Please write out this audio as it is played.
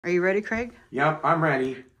Are you ready, Craig? Yep, I'm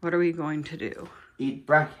ready. What are we going to do? Get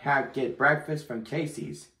breakfast from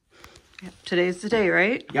Casey's. Yep. Today's the day,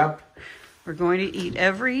 right? Yep. We're going to eat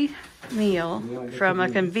every meal from a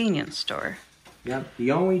convenience store. Yep,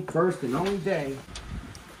 the only first and only day.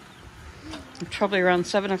 Probably around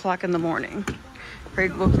 7 o'clock in the morning.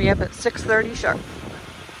 Craig woke me up at 6:30 sharp.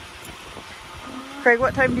 Craig,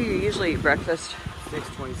 what time do you usually eat breakfast?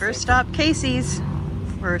 6:26. First stop, Casey's.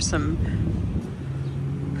 For some...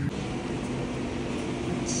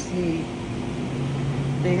 Let's see.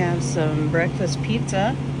 They have some breakfast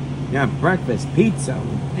pizza. Yeah, breakfast pizza.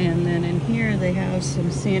 And then in here they have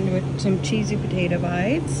some some cheesy potato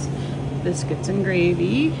bites, biscuits and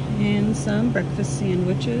gravy, and some breakfast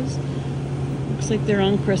sandwiches. Looks like they're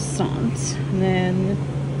on croissants. And then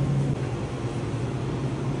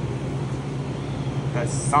The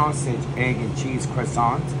sausage, egg, and cheese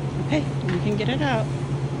croissant. okay, you can get it out.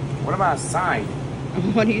 What about a side?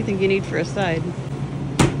 What do you think you need for a side?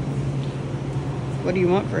 What do you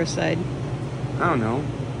want for a side? I don't know.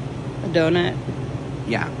 A donut?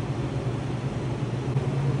 Yeah.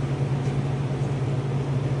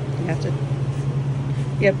 You have to...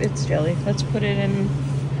 Yep, it's jelly. Let's put it in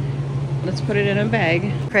a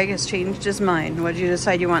bag. Craig has changed his mind. What did you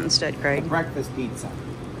decide you want instead, Craig? Breakfast pizza.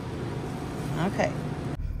 Okay.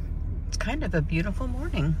 It's kind of a beautiful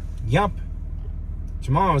morning. Yup.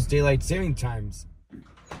 Tomorrow's daylight saving times.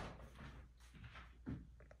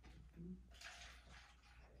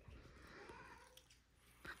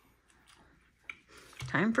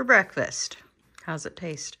 Time for breakfast. How's it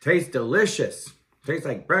taste? Tastes delicious. Tastes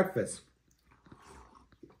like breakfast.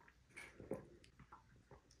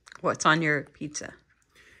 What's on your pizza?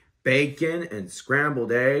 Bacon and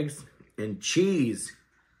scrambled eggs and cheese.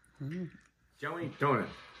 Jelly donut.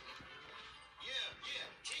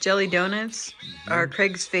 Jelly donuts are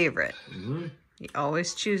Craig's favorite. He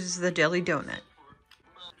always chooses the jelly donut.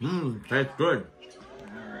 That's good.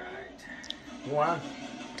 What?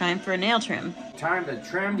 Time for a nail trim. Time to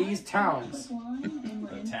trim these talons.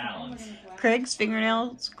 The talons. Craig's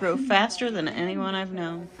fingernails grow faster than anyone I've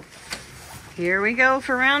known. Here we go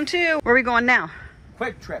for round 2. Where are we going now?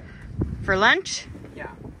 Quick trip. For lunch? Yeah.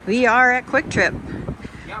 We are at Quick Trip,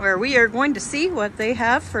 where we are going to see what they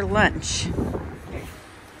have for lunch.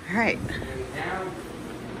 All right.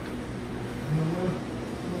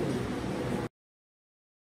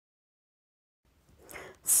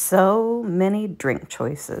 So many drink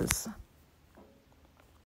choices.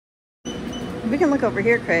 We can look over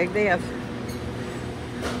here, Craig. They have,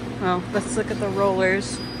 well, let's look at the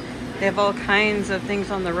rollers. They have all kinds of things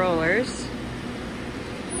on the rollers.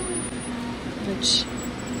 Which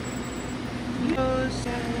goes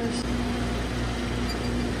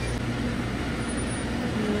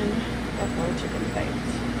buffalo chicken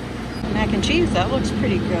bites. Mac and cheese, that looks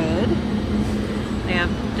pretty good. They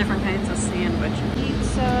have different kinds of sandwich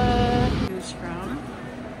pizza to choose from.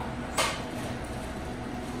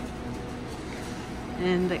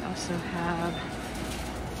 And they also have,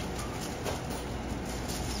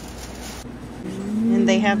 and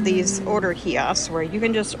they have these order kiosks where you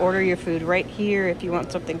can just order your food right here if you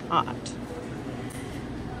want something hot.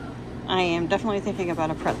 I am definitely thinking about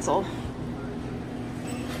a pretzel.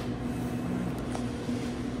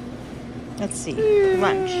 Let's see,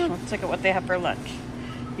 lunch. Let's look at what they have for lunch.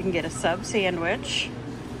 You can get a sub sandwich.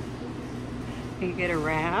 You can get a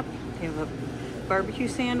wrap. You have a barbecue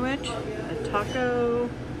sandwich, a taco,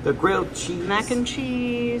 The grilled cheese. mac and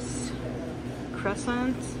cheese,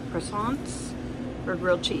 croissants, or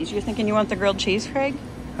grilled cheese. You're thinking you want the grilled cheese, Craig?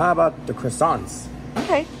 How about the croissants?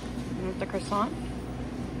 Okay. You want the croissant?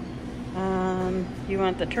 You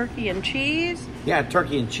want the turkey and cheese? Yeah,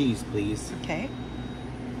 turkey and cheese, please. Okay.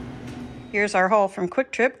 Here's our haul from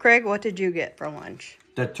Quick Trip. Craig, what did you get for lunch?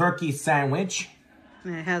 The turkey sandwich.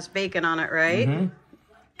 And it has bacon on it, right?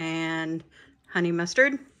 And honey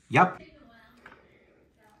mustard. Yep.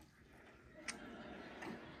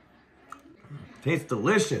 Tastes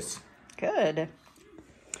delicious. Good.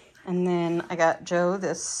 And then I got Joe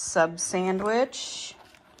this sub sandwich.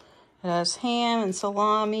 It has ham and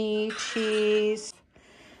salami, cheese.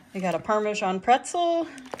 We got a Parmesan pretzel,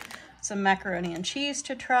 some macaroni and cheese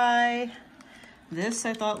to try. This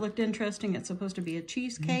I thought looked interesting. It's supposed to be a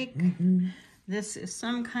cheesecake. This is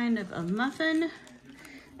some kind of a muffin.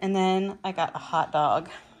 And then I got a hot dog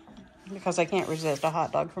because I can't resist a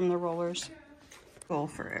hot dog from the rollers. Full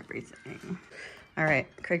for everything. All right,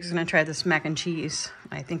 Craig's gonna try this mac and cheese.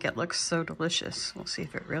 I think it looks so delicious. We'll see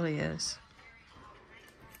if it really is.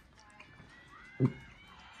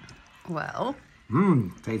 Well.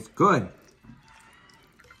 Tastes good.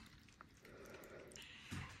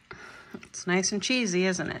 Let's It's nice and cheesy,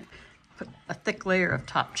 isn't it? Put a thick layer of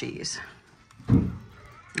top cheese.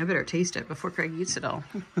 I better taste it before Craig eats it all.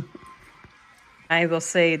 I will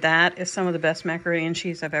say that is some of the best macaroni and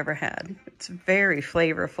cheese I've ever had. It's very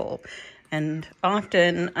flavorful. And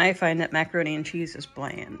often I find that macaroni and cheese is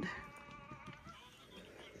bland.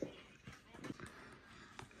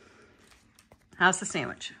 How's the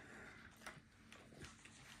sandwich?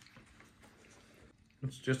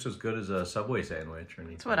 It's just as good as a Subway sandwich or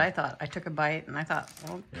anything. That's what I thought. I took a bite and I thought,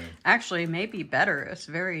 well, actually maybe better. It's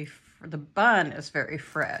the bun is very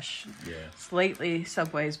fresh. Yeah. Lately,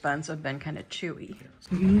 Subway's buns have been kind of chewy.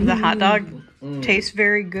 The hot dog tastes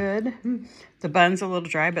very good. The bun's a little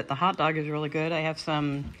dry, but the hot dog is really good. I have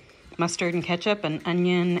some mustard and ketchup and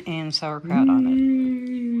onion and sauerkraut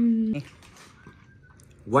on it.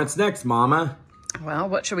 What's next, Mama? Well,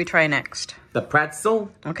 what should we try next? The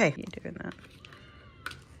pretzel? Okay, you doing that.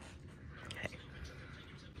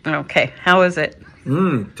 Okay, how is it?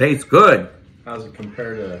 Tastes good. How's it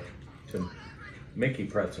compare to Mickey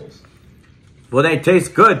pretzels? Well, they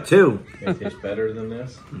taste good, too. They taste better than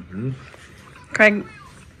this? Craig,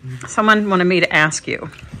 someone wanted me to ask you.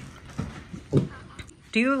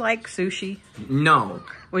 Do you like sushi? No.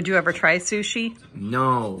 Would you ever try sushi?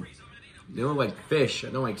 No. I don't like fish. I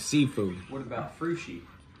don't like seafood. What about frushi?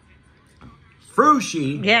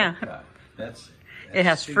 Frushi? Yeah. That's It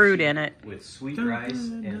has fruit in it. with sweet rice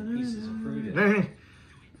and pieces of fruit in it.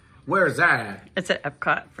 Where's that at? It's at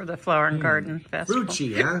Epcot for the Flower and Garden Festival.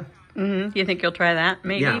 Fruchi, huh? You think you'll try that,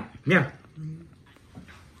 maybe? Yeah.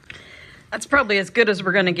 That's probably as good as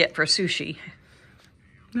we're going to get for sushi.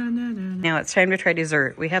 Now it's time to try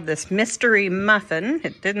dessert. We have this mystery muffin.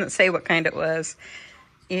 It didn't say what kind it was.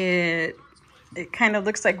 It kind of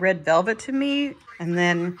looks like red velvet to me. And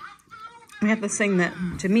then we have this thing that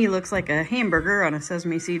to me looks like a hamburger on a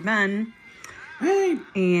sesame seed bun.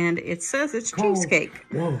 And it says it's cheesecake.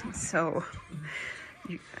 Whoa. So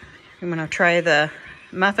you want to try the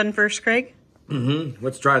muffin first, Craig?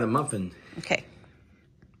 Let's try the muffin. Okay.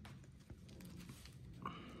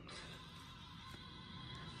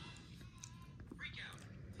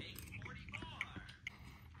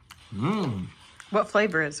 What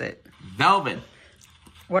flavor is it? Velvet.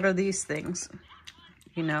 What are these things?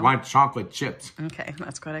 You know? White chocolate chips. Okay,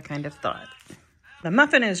 that's what I kind of thought. The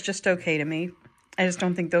muffin is just okay to me. I just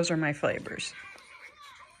don't think those are my flavors.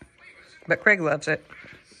 But Craig loves it.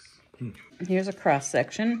 Here's a cross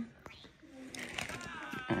section.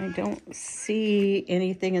 I don't see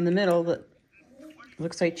anything in the middle that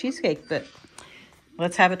looks like cheesecake, but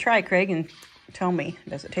let's have a try, Craig, and tell me,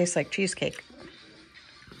 does it taste like cheesecake?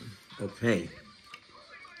 Okay.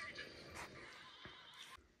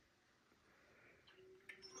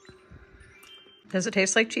 Does it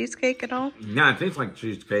taste like cheesecake at all? No, it tastes like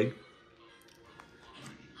cheesecake.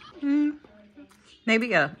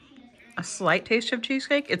 Maybe a slight taste of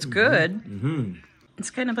cheesecake. It's good. It's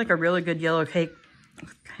kind of like a really good yellow cake.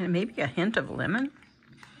 Kind of maybe a hint of lemon.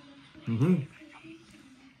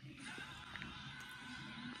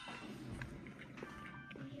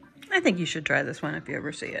 I think you should try this one if you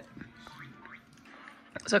ever see it.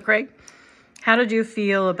 So, Craig, how did you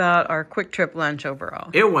feel about our quick trip lunch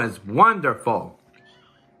overall? It was wonderful.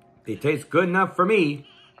 It tastes good enough for me.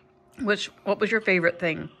 What was your favorite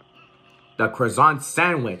thing? The croissant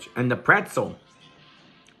sandwich and the pretzel.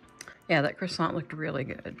 Yeah, that croissant looked really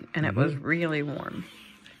good, and it was really warm.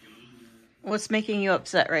 What's making you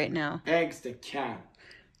upset right now? Eggs the cat.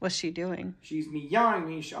 What's she doing? She's meowing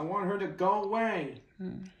me. I want her to go away.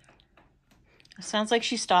 It sounds like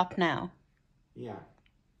she stopped now. Yeah.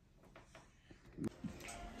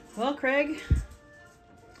 Well, Craig,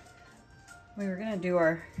 we were going to do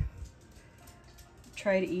our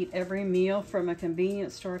try to eat every meal from a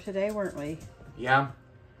convenience store today, weren't we? Yeah.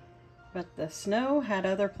 But the snow had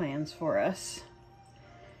other plans for us.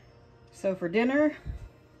 So for dinner,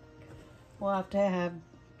 we'll have to have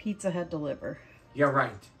Pizza Hut deliver. You're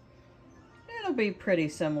right. It'll be pretty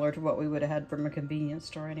similar to what we would have had from a convenience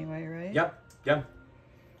store anyway, right? Yep.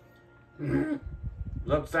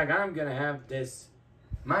 Looks like I'm gonna have this,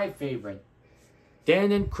 my favorite.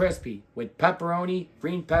 Thin and crispy with pepperoni,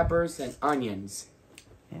 green peppers, and onions.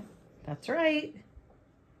 Yeah, that's right.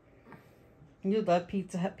 You love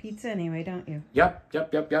Pizza Hut pizza anyway, don't you? Yep.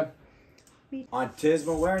 Autism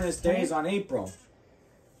Awareness Day is on April.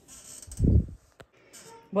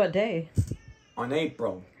 What day? On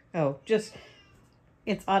April. Oh,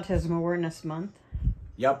 it's Autism Awareness Month.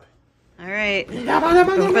 Yep. All right,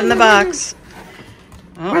 open the box.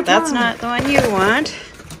 Oh, that's not the one you want.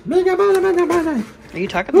 Are you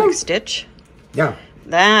talking like Stitch? Yeah.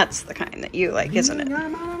 That's the kind that you like, isn't it?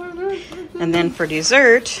 And then for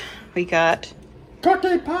dessert, we got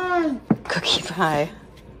Cookie pie! cookie pie.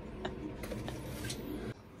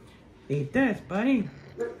 Eat this, buddy.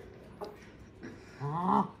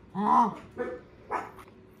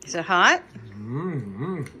 Is it hot?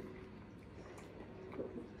 Mm-hmm.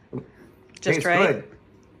 Just Tastes right? good.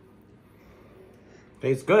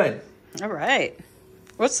 Tastes good. All right.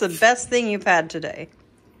 What's the best thing you've had today?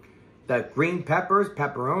 The green peppers,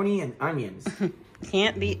 pepperoni, and onions.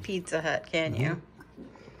 Can't beat Pizza Hut, can you?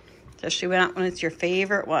 Especially when it's your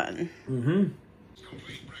favorite one. Mm-hmm.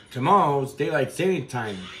 Tomorrow's daylight saving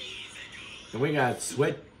time. And we got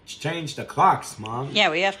change the clocks, Mom. Yeah,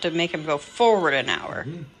 we have to make them go forward an hour.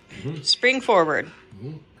 Spring forward.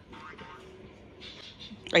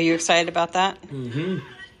 Are you excited about that?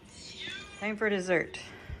 Time for dessert.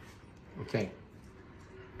 Okay.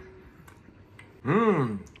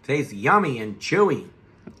 Tastes yummy and chewy.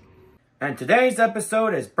 And today's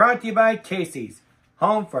episode is brought to you by Casey's,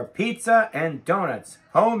 home for pizza and donuts,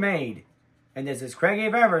 homemade. And this is Craig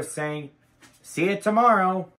Evers saying, see you tomorrow.